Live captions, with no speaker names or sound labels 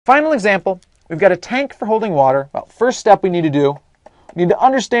Final example, we've got a tank for holding water. Well, first step we need to do, we need to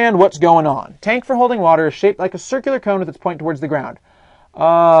understand what's going on. Tank for holding water is shaped like a circular cone with its point towards the ground.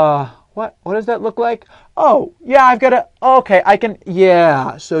 What does that look like? Oh, yeah, I've got a, okay,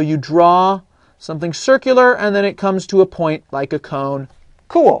 yeah. So you draw something circular and then it comes to a point like a cone.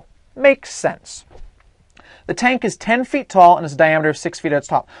 Cool, makes sense. The tank is 10 feet tall and has a diameter of 6 feet at its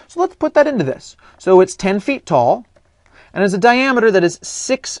top. So let's put that into this. So it's 10 feet tall and has a diameter that is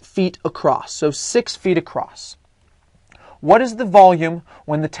 6 feet across. So 6 feet across. What is the volume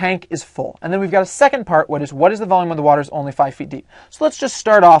when the tank is full? And then we've got a second part, what is the volume when the water is only 5 feet deep? So let's just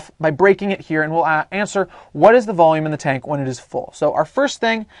start off by breaking it here and we'll answer what is the volume in the tank when it is full. So our first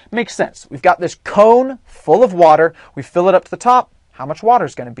thing makes sense. We've got this cone full of water. We fill it up to the top. How much water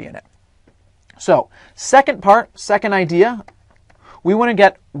is going to be in it? So second part, second idea, we want to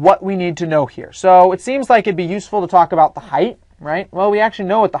get what we need to know here. So it seems like it'd be useful to talk about the height, right? Well, we actually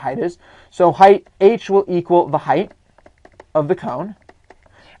know what the height is. So height, h will equal the height of the cone.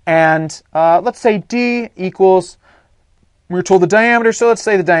 And let's say d equals, we were told the diameter, so let's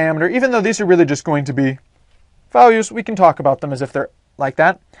say the diameter. Even though these are really just going to be values, we can talk about them as if they're like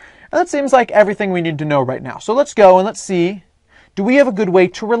that. And that seems like everything we need to know right now. So let's go and let's see, do we have a good way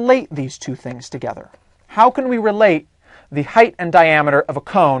to relate these two things together? How can we relate the height and diameter of a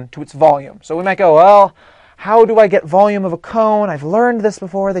cone to its volume? So we might go, well, how do I get volume of a cone? I've learned this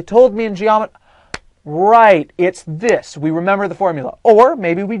before. They told me in geometry. Right, it's this. We remember the formula. Or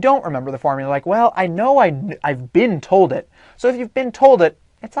maybe we don't remember the formula. Like, well, I know I've been told it. So if you've been told it,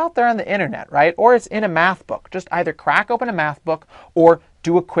 it's out there on the internet, right? Or it's in a math book. Just either crack open a math book or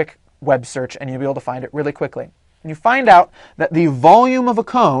do a quick web search and you'll be able to find it really quickly. And you find out that the volume of a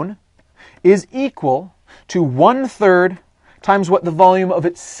cone is equal to 1/3 times what the volume of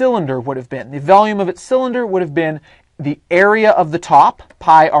its cylinder would have been. The volume of its cylinder would have been the area of the top,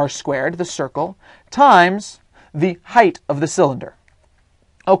 pi r squared, the circle, times the height of the cylinder.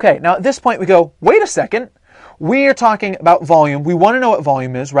 Okay, now at this point we go, wait a second, we are talking about volume. We want to know what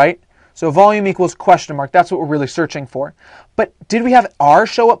volume is, right? So volume equals question mark. That's what we're really searching for. But did we have r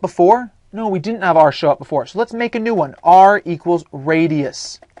show up before? No, we didn't have r show up before. So let's make a new one. R equals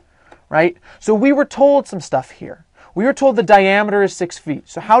radius, right? So we were told some stuff here. We were told the diameter is 6 feet.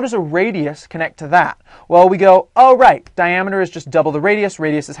 So how does a radius connect to that? Well, we go, oh, right, diameter is just double the radius.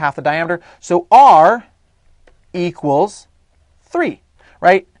 Radius is half the diameter. So r equals 3,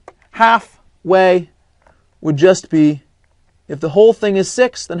 right? Halfway would just be, if the whole thing is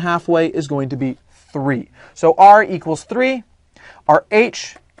 6, then halfway is going to be 3. So r equals 3. Our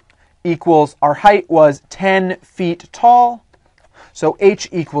h equals, our height was 10 feet tall. So h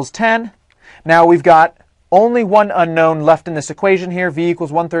equals 10. Now we've got only one unknown left in this equation here. V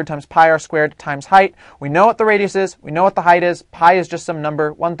equals 1/3 times pi r squared times height. We know what the radius is. We know what the height is. Pi is just some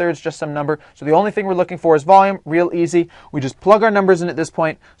number. 1/3 is just some number. So the only thing we're looking for is volume. Real easy. We just plug our numbers in at this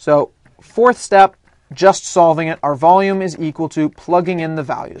point. So fourth step, just solving it. Our volume is equal to plugging in the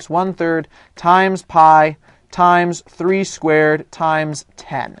values. 1/3 times pi times 3 squared times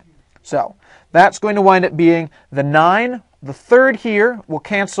 10. So that's going to wind up being the 9. The third here will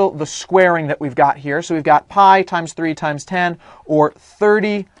cancel the squaring that we've got here. So we've got pi times 3 times 10, or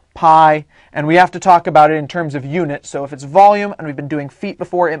 30 pi. And we have to talk about it in terms of units. So if it's volume, and we've been doing feet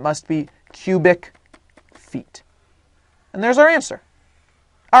before, it must be cubic feet. And there's our answer.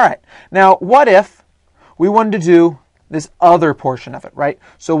 All right. Now, what if we wanted to do this other portion of it, right?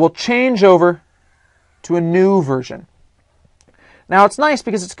 So we'll change over to a new version. Now it's nice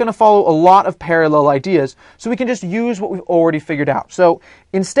because it's going to follow a lot of parallel ideas, so we can just use what we've already figured out. So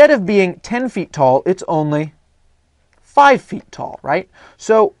instead of being 10 feet tall, it's only 5 feet tall, right?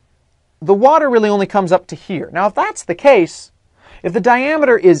 So the water really only comes up to here. Now if that's the case, if the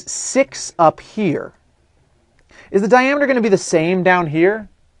diameter is 6 up here, is the diameter going to be the same down here?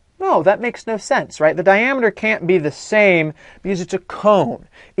 No, that makes no sense, right? The diameter can't be the same because it's a cone.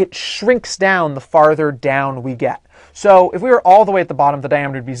 It shrinks down the farther down we get. So if we were all the way at the bottom, the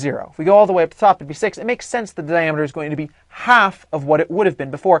diameter would be 0. If we go all the way up to the top, it'd be 6. It makes sense that the diameter is going to be half of what it would have been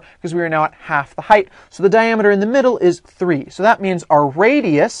before because we are now at half the height. So the diameter in the middle is 3. So that means our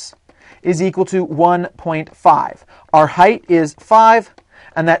radius is equal to 1.5. Our height is 5.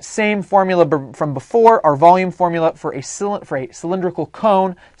 And that same formula from before, our volume formula for a cylindrical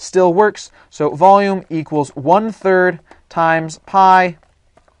cone, still works. So volume equals 1/3 times pi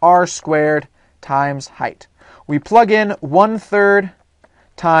r squared times height. We plug in 1/3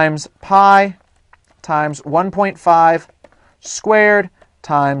 times pi times 1.5 squared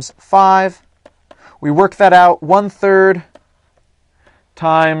times 5. We work that out. 1/3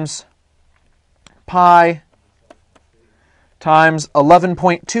 times pi times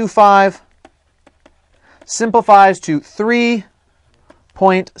 11.25 simplifies to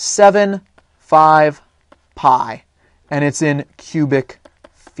 3.75 pi, and it's in cubic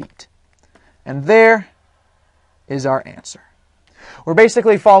feet. And there is our answer. We're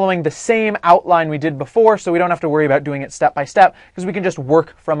basically following the same outline we did before, so we don't have to worry about doing it step by step, because we can just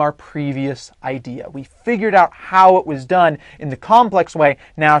work from our previous idea. We figured out how it was done in the complex way.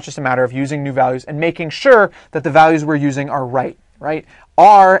 Now it's just a matter of using new values and making sure that the values we're using are right?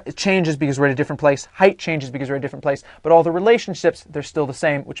 R changes because we're at a different place. Height changes because we're at a different place. But all the relationships, they're still the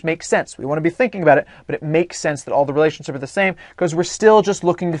same, which makes sense. We want to be thinking about it, but it makes sense that all the relationships are the same because we're still just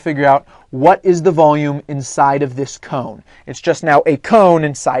looking to figure out what is the volume inside of this cone. It's just now a cone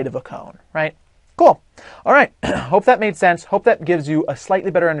inside of a cone, right? Cool. All right. Hope that made sense. Hope that gives you a slightly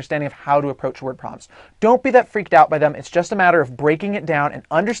better understanding of how to approach word problems. Don't be that freaked out by them. It's just a matter of breaking it down and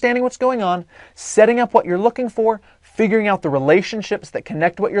understanding what's going on, setting up what you're looking for, figuring out the relationships that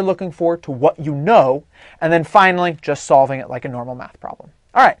connect what you're looking for to what you know, and then finally just solving it like a normal math problem.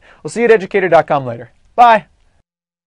 All right. We'll see you at Educator.com later. Bye.